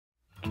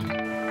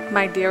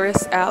My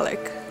dearest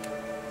Alec.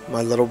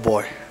 My little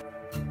boy.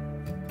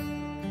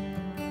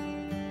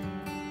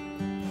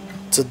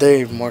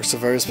 Today marks a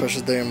very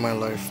special day in my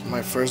life.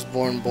 My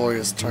firstborn boy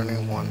is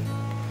turning 1.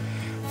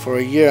 For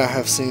a year I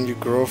have seen you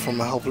grow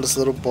from a helpless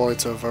little boy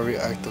to a very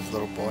active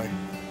little boy.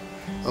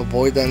 A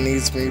boy that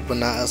needs me but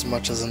not as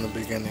much as in the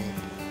beginning.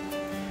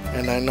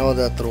 And I know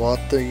that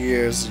throughout the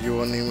years you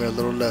will need me a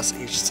little less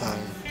each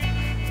time.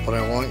 But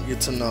I want you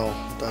to know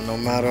that no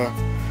matter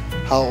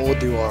how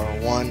old you are,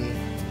 1,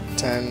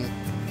 10,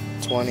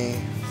 20,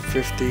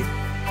 50,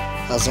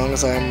 as long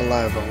as I am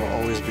alive I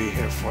will always be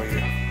here for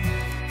you.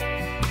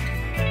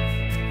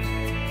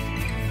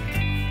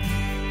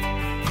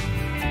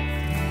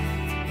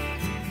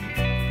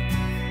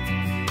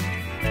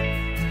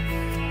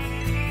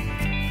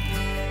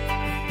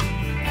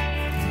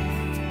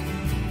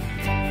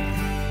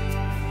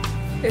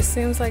 It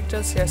seems like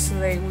just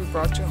yesterday we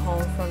brought you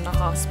home from the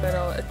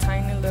hospital, a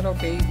tiny little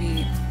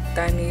baby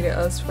that needed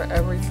us for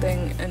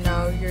everything, and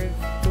now you're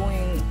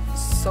doing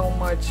so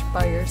much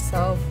by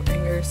yourself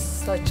and you're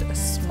such a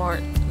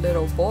smart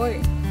little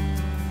boy.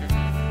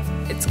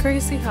 It's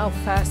crazy how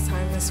fast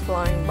time is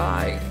flying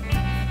by,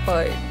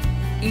 but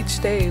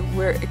each day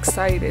we're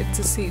excited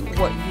to see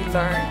what you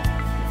learn,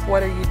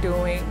 what are you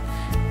doing,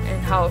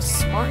 and how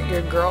smart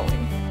you're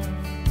growing.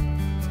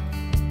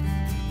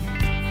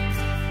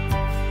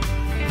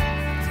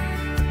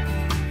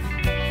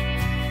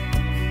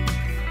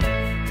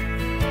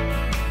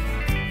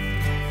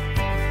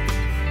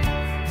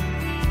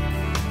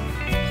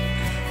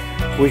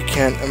 We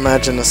can't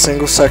imagine a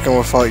single second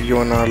without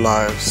you in our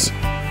lives.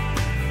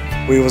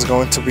 We was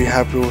going to be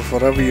happy with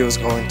whatever you was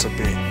going to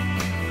be,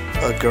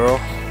 a girl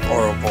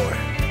or a boy.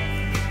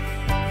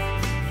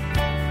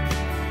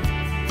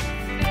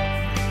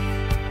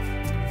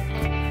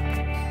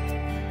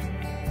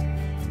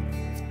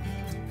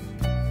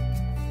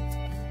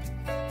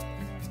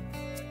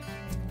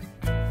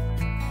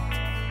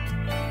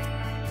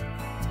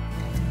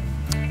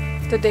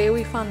 The day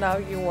we found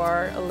out you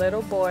are a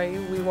little boy,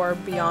 we were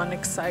beyond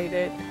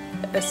excited,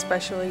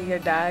 especially your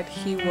dad.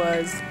 He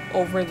was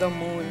over the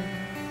moon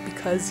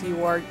because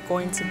you are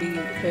going to be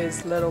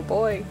his little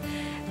boy.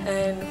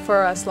 And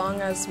for as long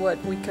as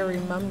what we can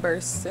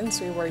remember since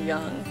we were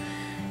young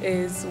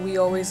is we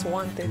always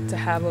wanted to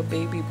have a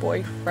baby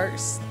boy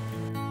first.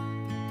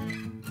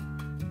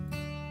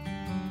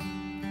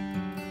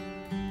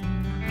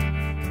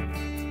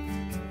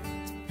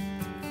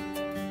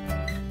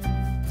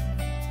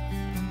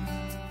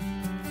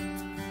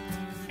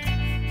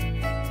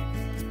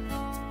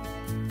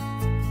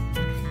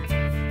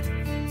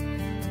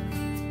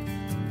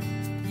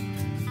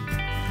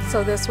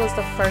 So this was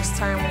the first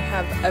time we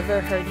have ever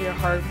heard your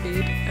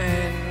heartbeat,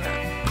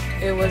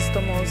 and it was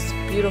the most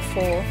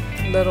beautiful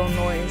little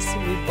noise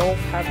we both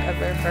have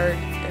ever heard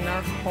in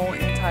our whole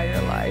entire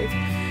life.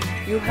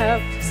 You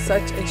have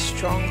such a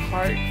strong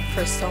heart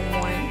for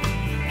someone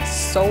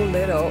so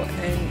little,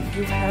 and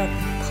you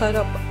have put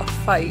up a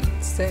fight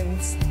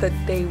since the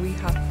day we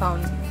have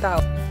found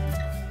out.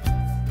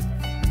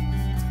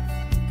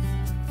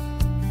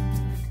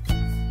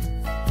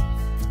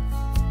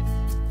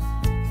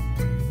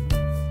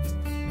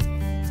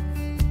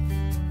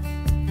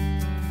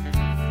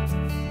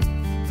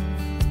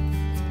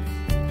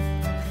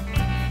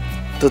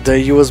 The day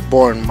you was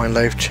born, my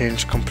life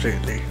changed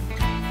completely.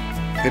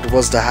 It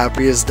was the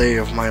happiest day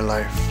of my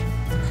life.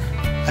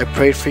 I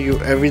prayed for you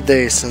every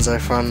day since I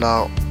found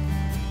out,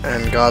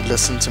 and God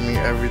listened to me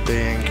every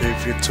day and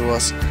gave you to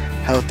us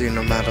healthy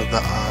no matter the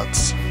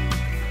odds.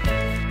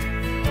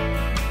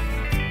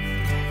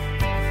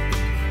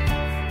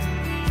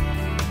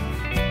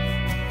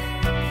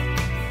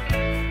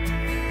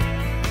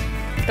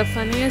 The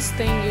funniest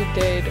thing you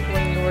did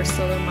when you were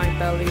still in my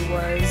belly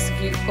was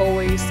you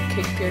always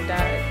kicked your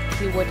dad.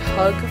 You would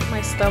hug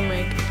my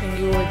stomach and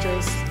you would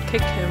just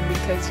kick him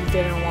because you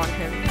didn't want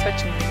him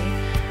touching me,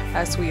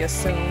 as we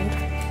assumed.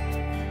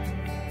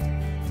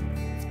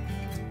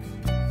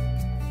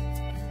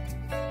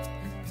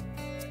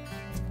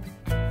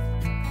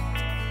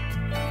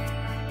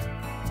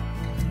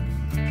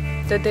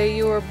 The day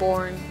you were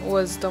born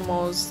was the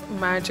most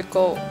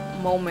magical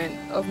moment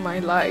of my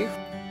life.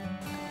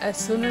 As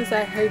soon as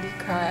I heard you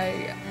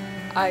cry,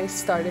 I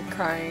started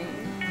crying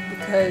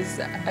because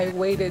I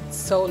waited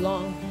so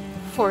long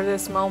for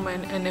this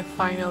moment and it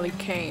finally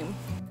came.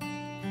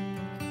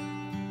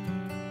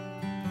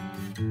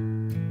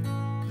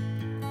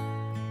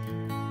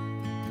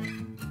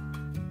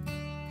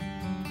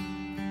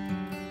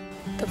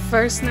 The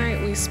first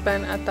night we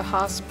spent at the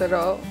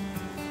hospital,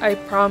 I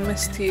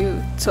promised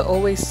you to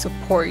always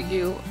support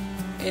you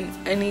in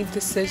any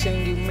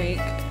decision you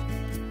make.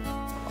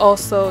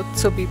 Also,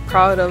 to be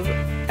proud of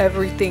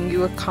everything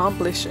you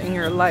accomplish in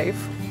your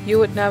life. You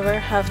would never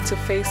have to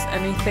face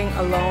anything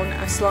alone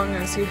as long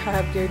as you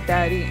have your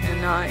daddy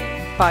and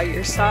I by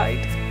your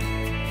side.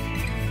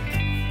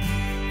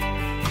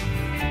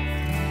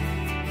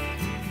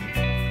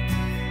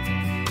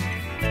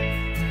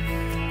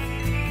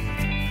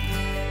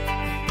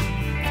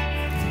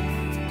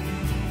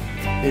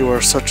 You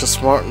are such a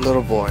smart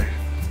little boy.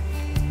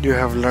 You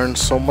have learned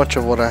so much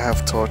of what I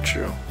have taught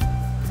you.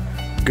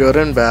 Good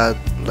and bad,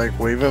 like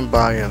waving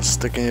by and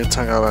sticking your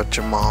tongue out at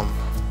your mom.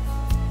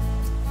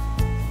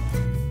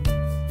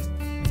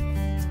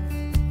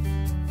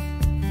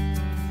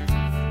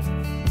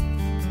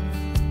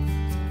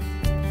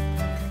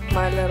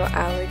 My little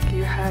Alec,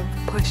 you have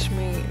pushed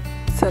me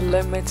to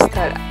limits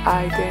that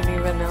I didn't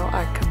even know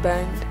I could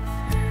bend.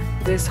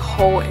 This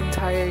whole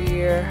entire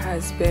year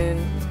has been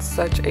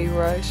such a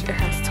rush. It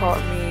has taught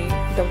me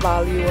the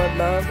value of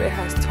love. It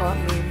has taught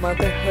me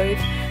motherhood.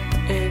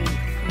 And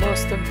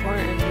most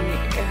importantly,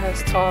 it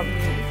has taught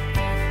me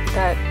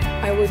that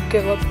I would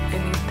give up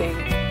anything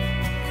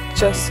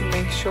just to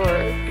make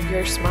sure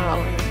you're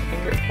smiling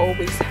and you're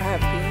always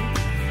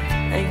happy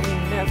and you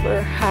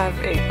never have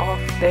an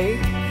off day.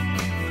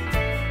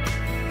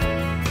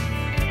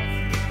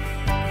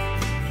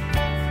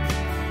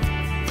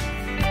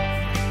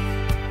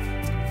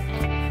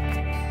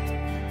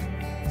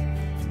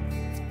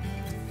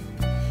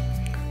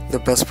 The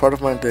best part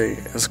of my day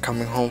is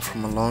coming home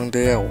from a long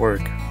day at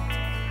work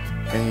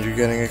and you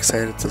getting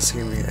excited to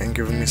see me and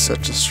giving me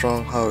such a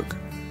strong hug,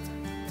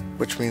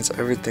 which means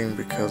everything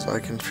because I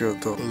can feel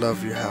the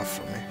love you have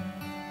for me.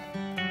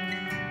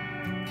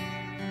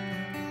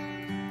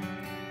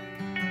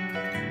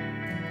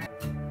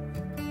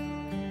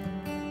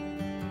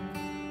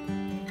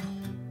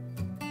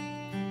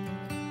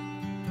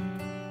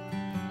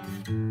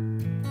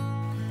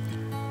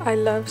 I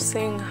love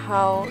seeing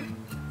how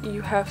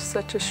you have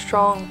such a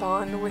strong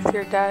bond with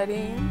your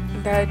daddy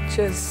that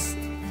just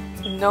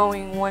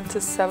knowing 1 to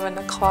 7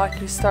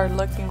 o'clock you start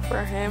looking for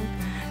him,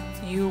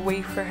 you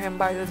wait for him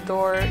by the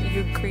door,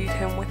 you greet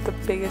him with the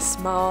biggest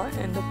smile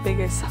and the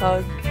biggest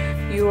hug.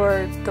 You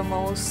are the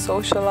most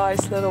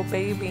socialized little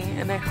baby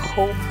and I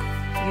hope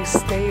you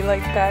stay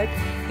like that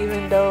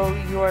even though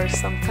you are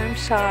sometimes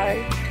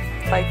shy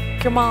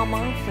like your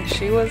mama when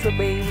she was a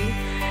baby.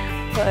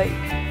 But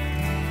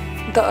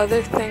the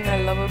other thing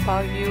I love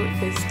about you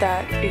is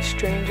that a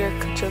stranger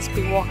could just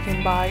be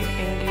walking by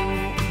and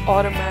you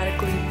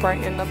automatically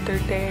brighten up their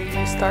day.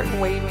 You start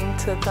waving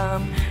to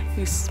them,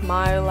 you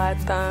smile at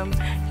them,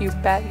 you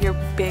bat your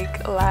big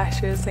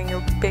lashes and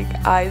your big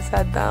eyes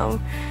at them.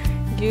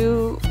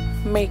 You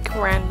make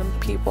random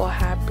people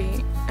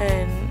happy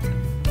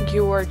and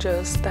you are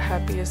just the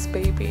happiest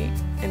baby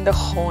in the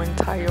whole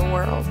entire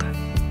world.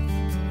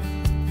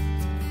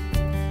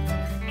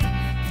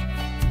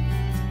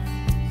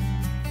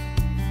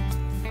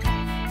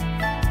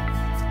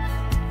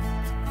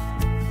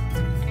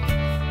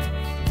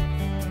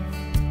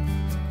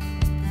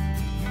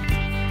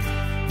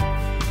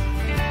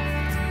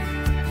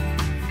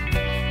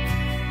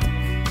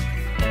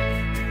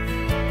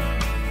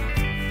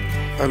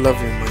 I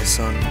love you, my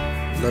son.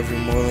 Love you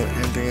more than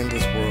anything in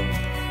this world.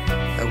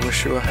 I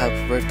wish you a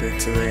happy birthday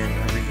today and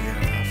every year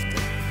after.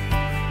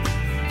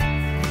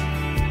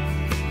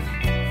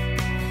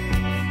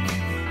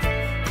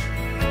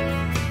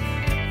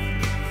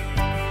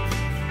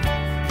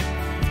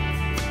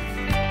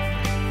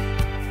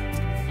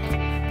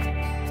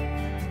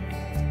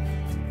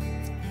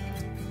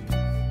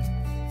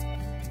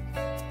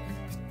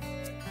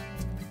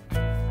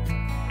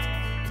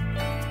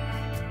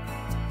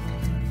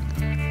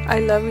 I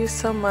love you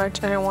so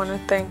much and I want to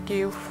thank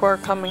you for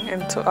coming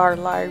into our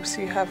lives.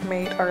 You have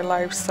made our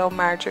lives so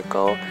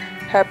magical.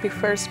 Happy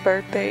first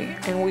birthday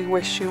and we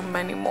wish you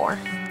many more.